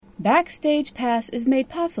Backstage Pass is made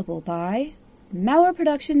possible by Mauer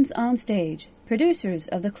Productions on Stage, producers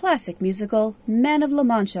of the classic musical Man of La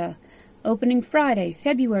Mancha, opening Friday,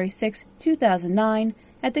 February 6, 2009,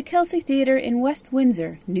 at the Kelsey Theatre in West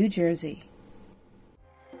Windsor, New Jersey.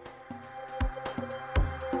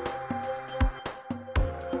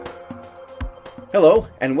 Hello,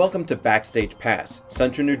 and welcome to Backstage Pass,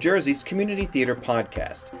 Central New Jersey's community theater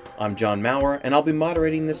podcast. I'm John Mauer, and I'll be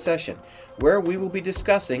moderating this session, where we will be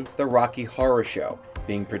discussing The Rocky Horror Show,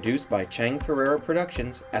 being produced by ChangFerrara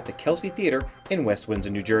Productions at the Kelsey Theatre in West Windsor,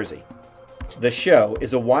 New Jersey. The show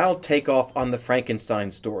is a wild takeoff on the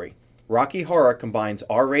Frankenstein story. Rocky Horror combines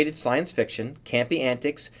R-rated science fiction, campy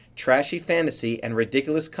antics, trashy fantasy, and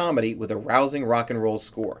ridiculous comedy with a rousing rock and roll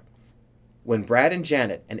score. When Brad and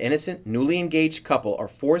Janet, an innocent, newly engaged couple, are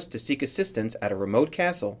forced to seek assistance at a remote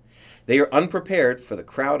castle, they are unprepared for the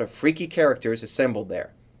crowd of freaky characters assembled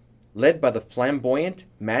there. Led by the flamboyant,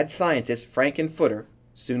 mad scientist Frankenfooter,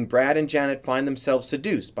 soon Brad and Janet find themselves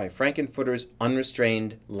seduced by Frankenfooter's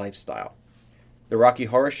unrestrained lifestyle. The Rocky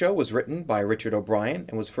Horror Show was written by Richard O'Brien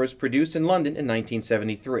and was first produced in London in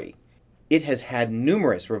 1973. It has had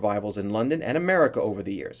numerous revivals in London and America over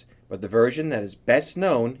the years, but the version that is best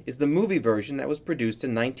known is the movie version that was produced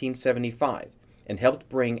in 1975 and helped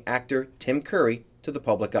bring actor Tim Curry to the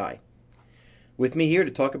public eye. With me here to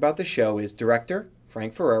talk about the show is director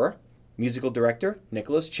Frank Ferrara, musical director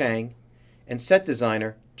Nicolas Chang, and set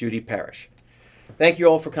designer Judi Parrish. Thank you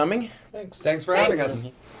all for coming. Thanks for having us.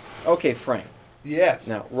 Okay, Frank. Yes.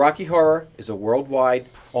 Now, Rocky Horror is a worldwide,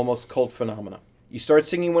 almost cult phenomenon. You start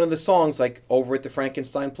singing one of the songs like Over at the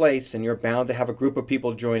Frankenstein Place, and you're bound to have a group of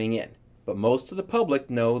people joining in. But most of the public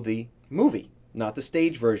know the movie, not the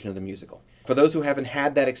stage version of the musical. For those who haven't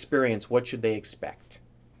had that experience, what should they expect?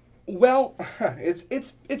 Well,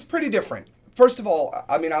 it's pretty different. First of all,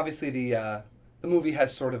 I mean, obviously the movie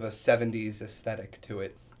has sort of a 70s aesthetic to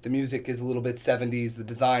it. The music is a little bit 70s. The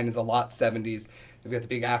design is a lot 70s. They've got the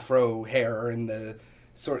big afro hair and the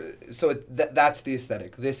that's the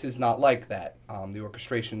aesthetic. This is not like that. The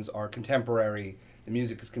orchestrations are contemporary. The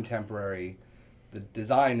music is contemporary. The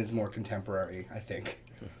design is more contemporary, I think.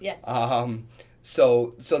 Yes.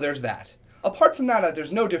 So there's that. Apart from that,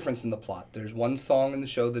 there's no difference in the plot. There's one song in the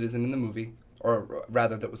show that isn't in the movie, or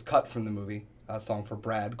rather that was cut from the movie, a song for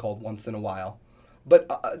Brad called Once in a While.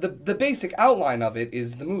 But the basic outline of it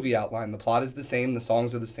is the movie outline. The plot is the same. The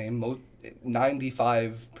songs are the same.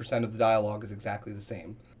 95% of the dialogue is exactly the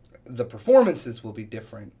same. The performances will be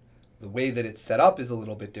different. The way that it's set up is a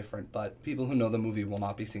little bit different, but people who know the movie will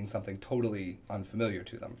not be seeing something totally unfamiliar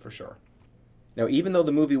to them, for sure. Now, even though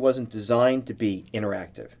the movie wasn't designed to be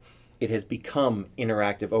interactive, it has become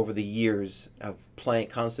interactive over the years of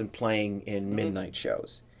constant playing in midnight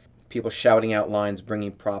shows. People shouting out lines,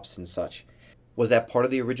 bringing props and such. Was that part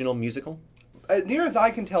of the original musical? Near as I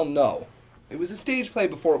can tell, no. It was a stage play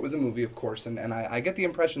before it was a movie, of course, and I get the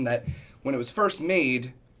impression that when it was first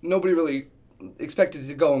made, nobody really expected it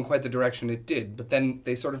to go in quite the direction it did. But then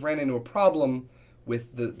they sort of ran into a problem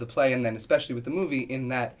with the play, and then especially with the movie, in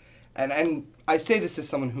that, and I say this as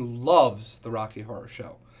someone who loves the Rocky Horror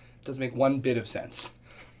Show. It doesn't make one bit of sense.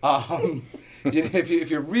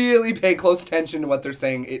 If you really pay close attention to what they're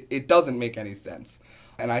saying, it doesn't make any sense.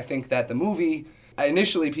 And I think that the movie,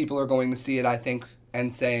 initially people are going to see it, I think,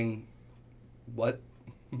 and saying, what?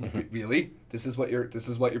 Really? This is what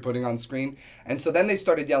you're putting on screen? And so then they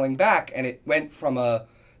started yelling back, and it went from a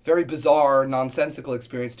very bizarre, nonsensical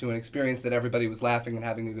experience to an experience that everybody was laughing and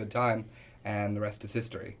having a good time, and the rest is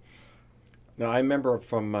history. Now, I remember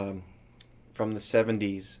from the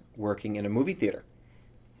 70s working in a movie theater,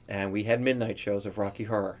 and we had midnight shows of Rocky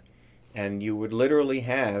Horror, and you would literally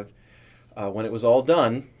have, when it was all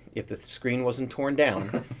done, if the screen wasn't torn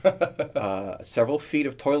down, several feet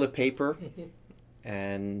of toilet paper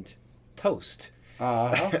and toast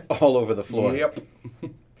all over the floor. Yep.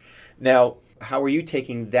 Now, how are you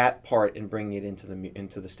taking that part and bringing it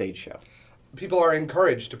into the stage show? People are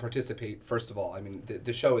encouraged to participate, first of all. I mean,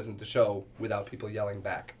 the show isn't the show without people yelling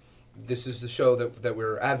back. This is the show that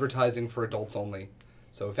we're advertising for adults only.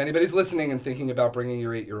 So if anybody's listening and thinking about bringing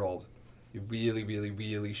your 8-year-old, you really, really,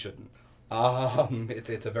 really shouldn't.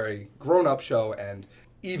 It's a very grown-up show, and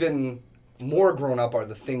even more grown-up are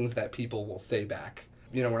the things that people will say back.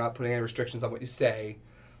 You know, we're not putting any restrictions on what you say.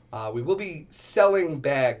 We will be selling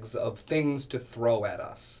bags of things to throw at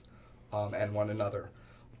us and one another.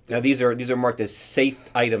 Now, these are marked as safe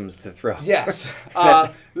items to throw. Yes.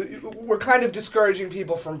 We're kind of discouraging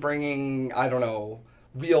people from bringing, I don't know,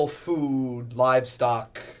 real food,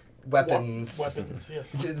 livestock, weapons. Weapons,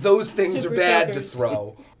 yes. Those things Super are bad soakers. to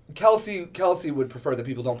throw. Kelsey would prefer that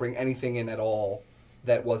people don't bring anything in at all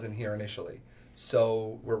that wasn't here initially.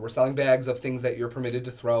 So we're selling bags of things that you're permitted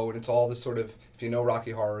to throw, and it's all the sort of, if you know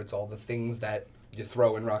Rocky Horror, it's all the things that you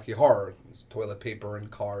throw in Rocky Horror. There's toilet paper and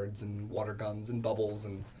cards and water guns and bubbles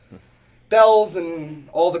and bells and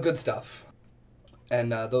all the good stuff.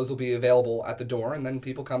 And those will be available at the door, and then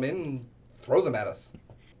people come in and throw them at us.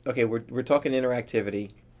 Okay, we're talking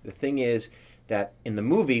interactivity. The thing is that in the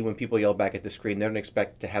movie, when people yell back at the screen, they don't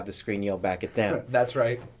expect to have the screen yell back at them. That's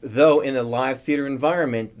right. Though in a live theater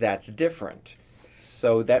environment, that's different.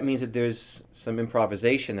 So that means that there's some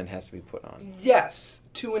improvisation that has to be put on. Yes,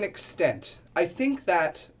 to an extent. I think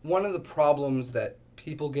that one of the problems that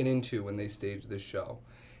people get into when they stage this show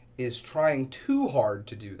is trying too hard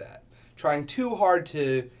to do that. Trying too hard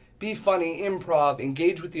to be funny, improv,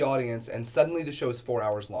 engage with the audience, and suddenly the show is 4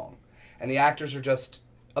 hours long. And the actors are just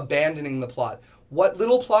abandoning the plot. What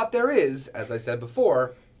little plot there is, as I said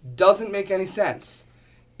before, doesn't make any sense.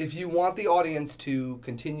 If you want the audience to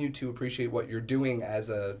continue to appreciate what you're doing as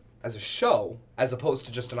a show, as opposed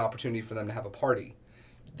to just an opportunity for them to have a party,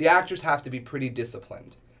 the actors have to be pretty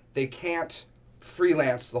disciplined. They can't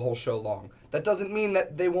freelance the whole show long. That doesn't mean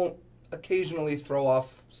that they won't occasionally throw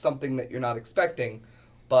off something that you're not expecting,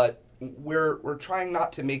 but we're trying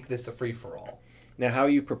not to make this a free-for-all. Now, how are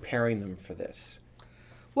you preparing them for this?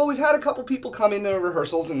 Well, we've had a couple people come into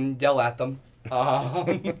rehearsals and yell at them,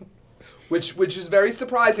 which is very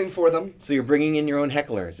surprising for them. So you're bringing in your own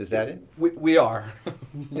hecklers, is that it? We are.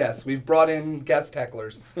 Yes, we've brought in guest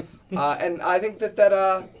hecklers. And I think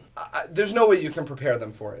that there's no way you can prepare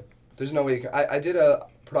them for it. There's no way you can. I did a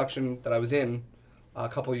production that I was in a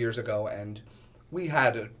couple years ago, and we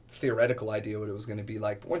had a theoretical idea what it was going to be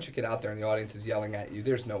like. But once you get out there and the audience is yelling at you,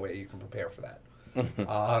 there's no way you can prepare for that.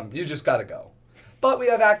 You just got to go. But we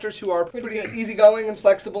have actors who are pretty easygoing and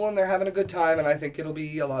flexible, and they're having a good time, and I think it'll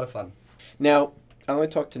be a lot of fun. Now, I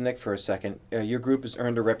want to talk to Nick for a second. Your group has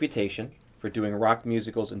earned a reputation for doing rock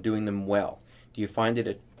musicals and doing them well. Do you find it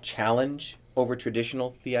a challenge over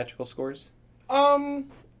traditional theatrical scores?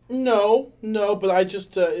 No, but I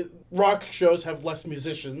just, rock shows have less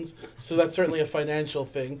musicians, so that's certainly a financial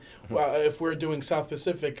thing. If we're doing South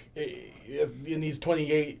Pacific, it needs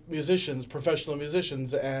 28 musicians, professional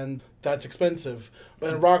musicians, and that's expensive. But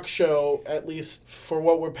in a rock show, at least for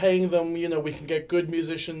what we're paying them, we can get good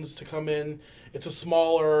musicians to come in. It's a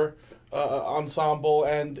smaller ensemble,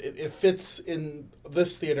 and it fits in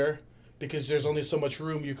this theater because there's only so much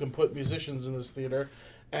room you can put musicians in this theater.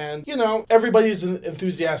 And, everybody's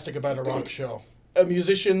enthusiastic about a rock show. A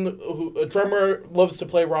drummer loves to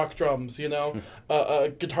play rock drums,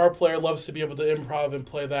 a guitar player loves to be able to improv and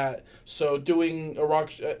play that. So doing a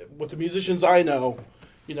rock, with the musicians I know,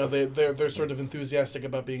 they're sort of enthusiastic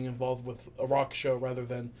about being involved with a rock show rather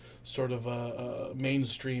than sort of a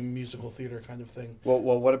mainstream musical theater kind of thing. Well,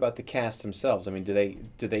 what about the cast themselves? I mean, do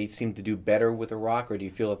they seem to do better with a rock, or do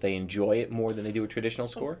you feel that they enjoy it more than they do a traditional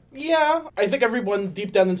score? Yeah, I think everyone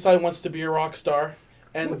deep down inside wants to be a rock star.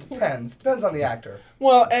 And it depends on the actor.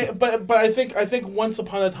 Well, but I think once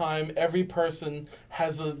upon a time every person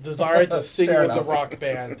has a desire to sing with a rock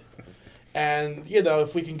band. And,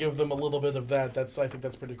 if we can give them a little bit of that, I think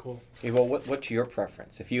that's pretty cool. Okay, well, what's your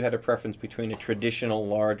preference? If you had a preference between a traditional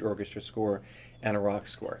large orchestra score and a rock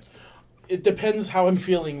score? It depends how I'm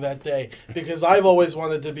feeling that day, because I've always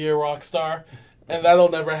wanted to be a rock star, and that'll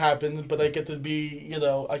never happen, but I get to be,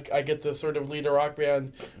 I get to sort of lead a rock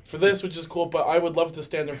band for this, which is cool, but I would love to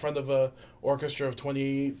stand in front of a orchestra of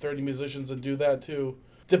 20, 30 musicians and do that, too.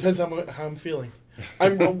 Depends how I'm feeling.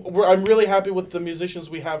 I'm really happy with the musicians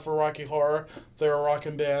we have for Rocky Horror. They're a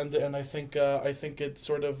rockin' band, and I think it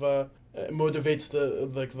sort of motivates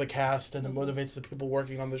the cast, and it motivates the people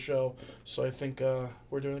working on the show. So I think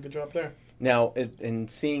we're doing a good job there. Now, in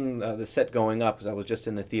seeing the set going up, because I was just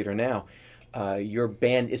in the theater now, your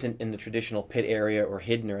band isn't in the traditional pit area or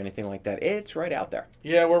hidden or anything like that. It's right out there.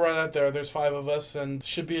 Yeah, we're right out there. There's 5 of us, and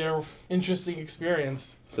should be an interesting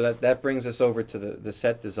experience. So that brings us over to the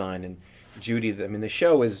set design. And Judi, the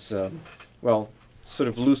show is, sort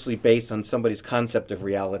of loosely based on somebody's concept of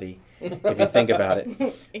reality, if you think about it.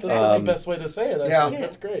 Exactly. That's the best way to say it. Yeah.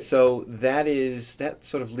 That's great. So that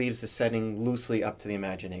sort of leaves the setting loosely up to the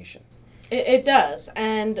imagination. It does,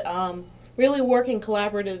 and really working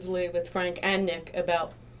collaboratively with Frank and Nick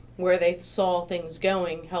about where they saw things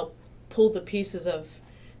going helped pull the pieces of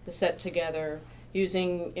the set together,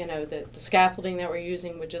 using the scaffolding that we're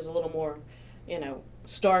using, which is a little more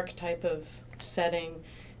stark type of setting,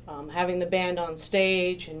 having the band on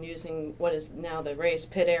stage and using what is now the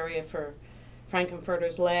raised pit area for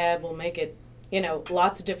Frankenfurter's lab will make it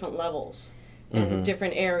lots of different levels and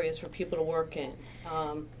different areas for people to work in.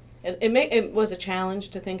 It was a challenge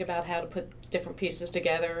to think about how to put different pieces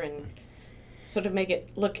together and sort of make it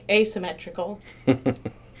look asymmetrical.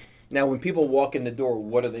 Now, when people walk in the door,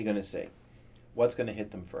 what are they going to see? What's going to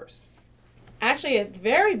hit them first? Actually, at the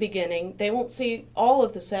very beginning, they won't see all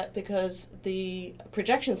of the set because the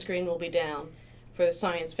projection screen will be down for the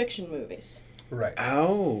science fiction movies. Right.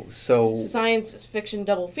 Oh, so... Science fiction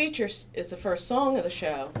double features is the first song of the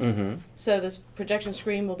show. Mm-hmm. So this projection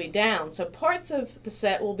screen will be down. So parts of the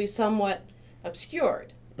set will be somewhat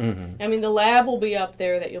obscured. Mm-hmm. I mean, the lab will be up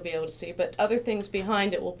there that you'll be able to see, but other things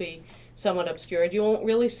behind it will be somewhat obscured. You won't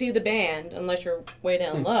really see the band unless you're way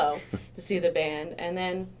down low to see the band. And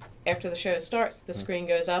then after the show starts, the screen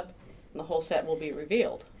goes up and the whole set will be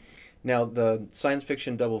revealed. Now, the science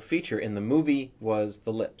fiction double feature in the movie was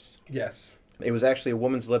The Lips. Yes. It was actually a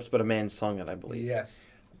woman's lips, but a man sung it, I believe. Yes.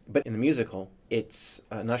 But in the musical, it's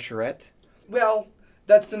an usherette. Well,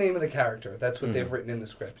 that's the name of the character. That's what they've written in the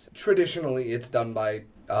script. Traditionally, it's done by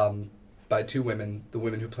two women, the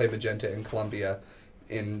women who play Magenta in Columbia,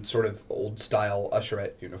 in sort of old-style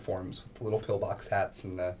usherette uniforms with the little pillbox hats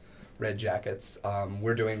and the red jackets.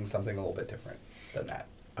 We're doing something a little bit different than that.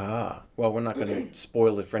 Ah, well, we're not going to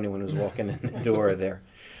spoil it for anyone who's walking in the door there.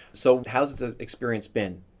 So how's the experience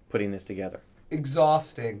been putting this together?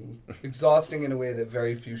 Exhausting in a way that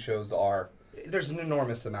very few shows are. There's an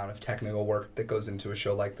enormous amount of technical work that goes into a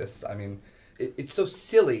show like this. I mean, it's so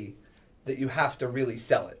silly that you have to really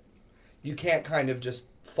sell it. You can't kind of just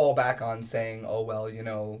fall back on saying, oh, well, you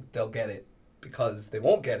know, they'll get it, because they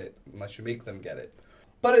won't get it unless you make them get it.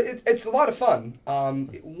 But it's a lot of fun.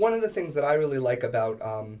 One of the things that I really like about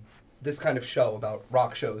this kind of show, about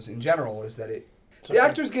rock shows in general, is that the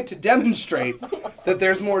actors get to demonstrate that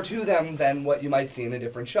there's more to them than what you might see in a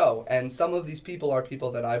different show. And some of these people are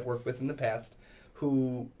people that I've worked with in the past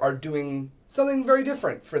who are doing something very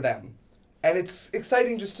different for them. And it's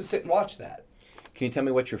exciting just to sit and watch that. Can you tell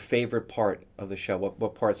me what's your favorite part of the show?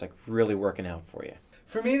 What part's like really working out for you?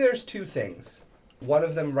 For me, there's two things. One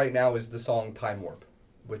of them right now is the song Time Warp,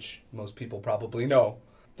 which most people probably know.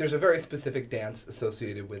 There's a very specific dance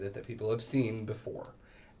associated with it that people have seen before.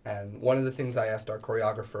 And one of the things I asked our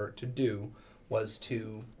choreographer to do was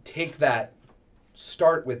to take that,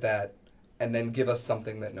 start with that, and then give us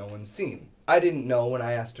something that no one's seen. I didn't know when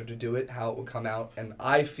I asked her to do it how it would come out, and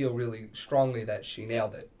I feel really strongly that she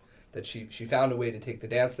nailed it. That she found a way to take the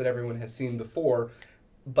dance that everyone has seen before,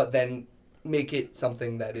 but then make it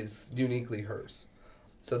something that is uniquely hers.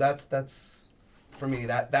 So that's for me,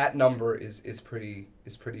 that number is pretty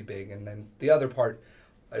big. And then the other part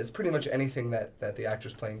is pretty much anything that the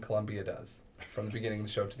actress playing Columbia does from the beginning of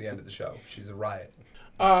the show to the end of the show. She's a riot.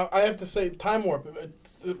 I have to say, Time Warp,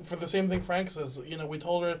 for the same thing Frank says, you know, we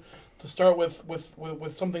told her to start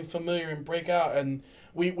with something familiar and break out, and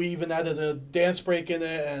we even added a dance break in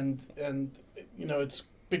it, and you know, it's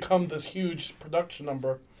become this huge production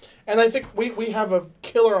number. And I think we have a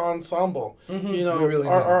killer ensemble. Mm-hmm. You know, really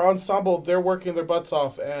our ensemble, they're working their butts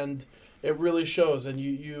off, and it really shows. And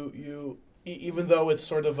you even though it's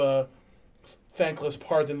sort of a thankless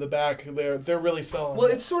part in the back, they're really selling. Well,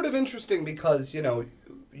 it's sort of interesting because, you know,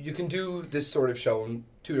 you can do this sort of show in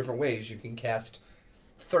two different ways. You can cast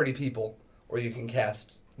 30 people, or you can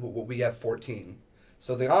cast, we have 14.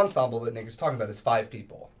 So the ensemble that Nick is talking about is 5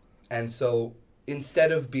 people. And so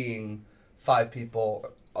instead of being 5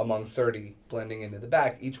 people among 30 blending into the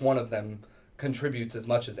back, each one of them contributes as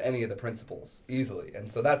much as any of the principals easily. And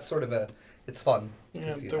so that's sort of it's fun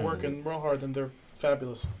to see. They're working real hard, and they're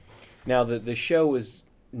fabulous. Now, the show is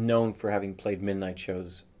known for having played midnight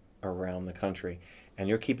shows around the country, and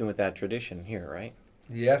you're keeping with that tradition here, right?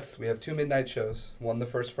 Yes, we have 2 midnight shows, one the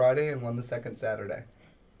first Friday and one the second Saturday.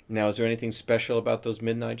 Now, is there anything special about those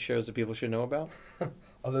midnight shows that people should know about?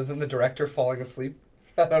 Other than the director falling asleep?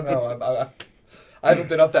 I don't know. I haven't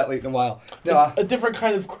been up that late in a while. No, a different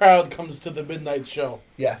kind of crowd comes to the midnight show.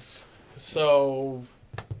 Yes. So,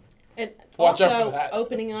 and watch out for also, that.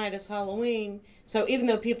 opening night is Halloween. So even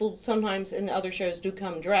though people sometimes in other shows do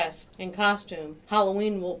come dressed in costume,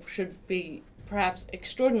 Halloween should be perhaps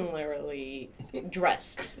extraordinarily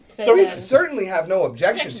dressed. So we certainly have no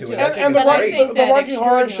objection to it. And But I the think that Rocky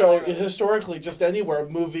Horror Show, extraordinarily- historically, just anywhere,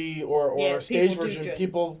 movie or stage people do version,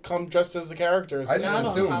 people come dressed as the characters. I just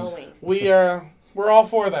not assumed. on Halloween. We're all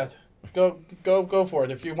for that. Go for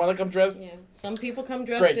it. If you want to come dressed. Yeah, some people come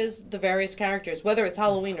dressed Great. as the various characters, whether it's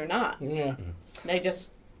Halloween or not. Yeah. They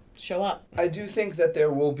just show up. I do think that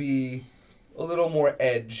there will be a little more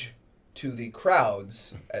edge to the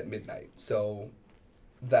crowds at midnight. So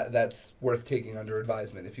that's worth taking under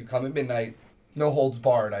advisement. If you come at midnight, no holds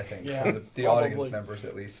barred, I think, Yeah, for the probably. audience members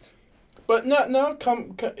at least. But no,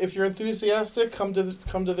 come if you're enthusiastic, come to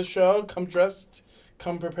the show. Come dressed,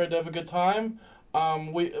 come prepared to have a good time.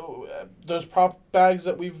 Those prop bags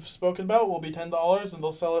that we've spoken about will be $10, and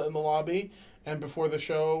they'll sell it in the lobby and before the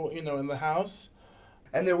show, in the house.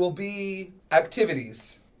 And there will be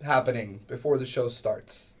activities happening before the show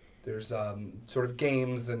starts. There's sort of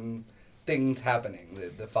games and things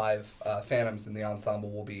happening. The 5 Phantoms in the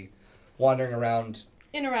ensemble will be wandering around.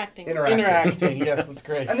 Interacting, yes, that's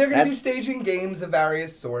great. And they're going to be staging games of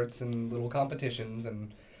various sorts and little competitions,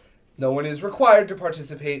 and no one is required to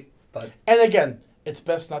participate, but... And again, it's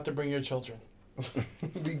best not to bring your children.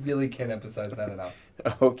 We really can't emphasize that enough.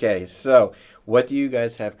 Okay, so what do you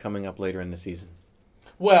guys have coming up later in the season?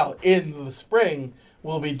 Well, in the spring,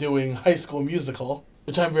 we'll be doing High School Musical,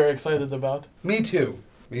 which I'm very excited about. Me too.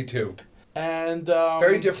 And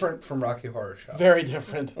very different from Rocky Horror Show. Very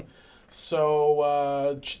different.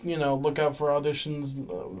 So, look out for auditions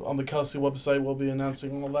on the Kelsey website. We'll be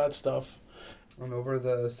announcing all that stuff. And over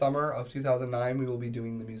the summer of 2009, we will be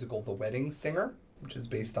doing the musical The Wedding Singer, which is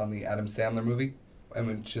based on the Adam Sandler movie, and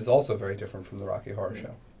which is also very different from the Rocky Horror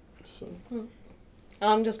Show. So.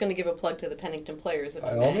 I'm just going to give a plug to the Pennington Players.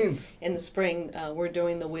 By all means. In the spring, we're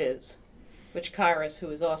doing The Wiz, which Kairos, who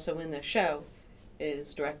is also in the show,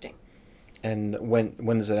 is directing. And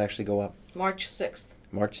when does it actually go up? March 6th.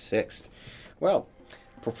 March 6th. Well,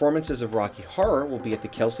 performances of Rocky Horror will be at the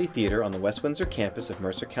Kelsey Theatre on the West Windsor campus of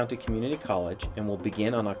Mercer County Community College and will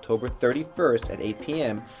begin on October 31st at 8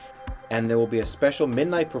 p.m. And there will be a special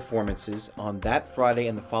midnight performances on that Friday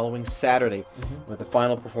and the following Saturday, with the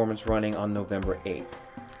final performance running on November 8th.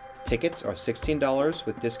 Tickets are $16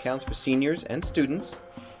 with discounts for seniors and students.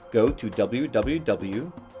 Go to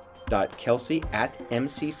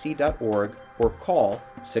www.kelsey@mcc.org or call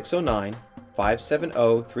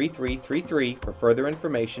 609-570-3333 for further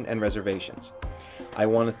information and reservations. I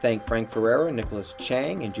want to thank Frank Ferrara, Nicolas,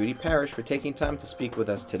 Chang, and Judi Parrish for taking time to speak with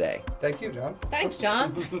us today. Thank you, John. Thanks,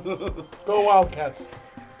 John. Go Wildcats.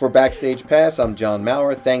 For Backstage Pass, I'm John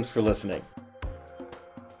Maurer. Thanks for listening.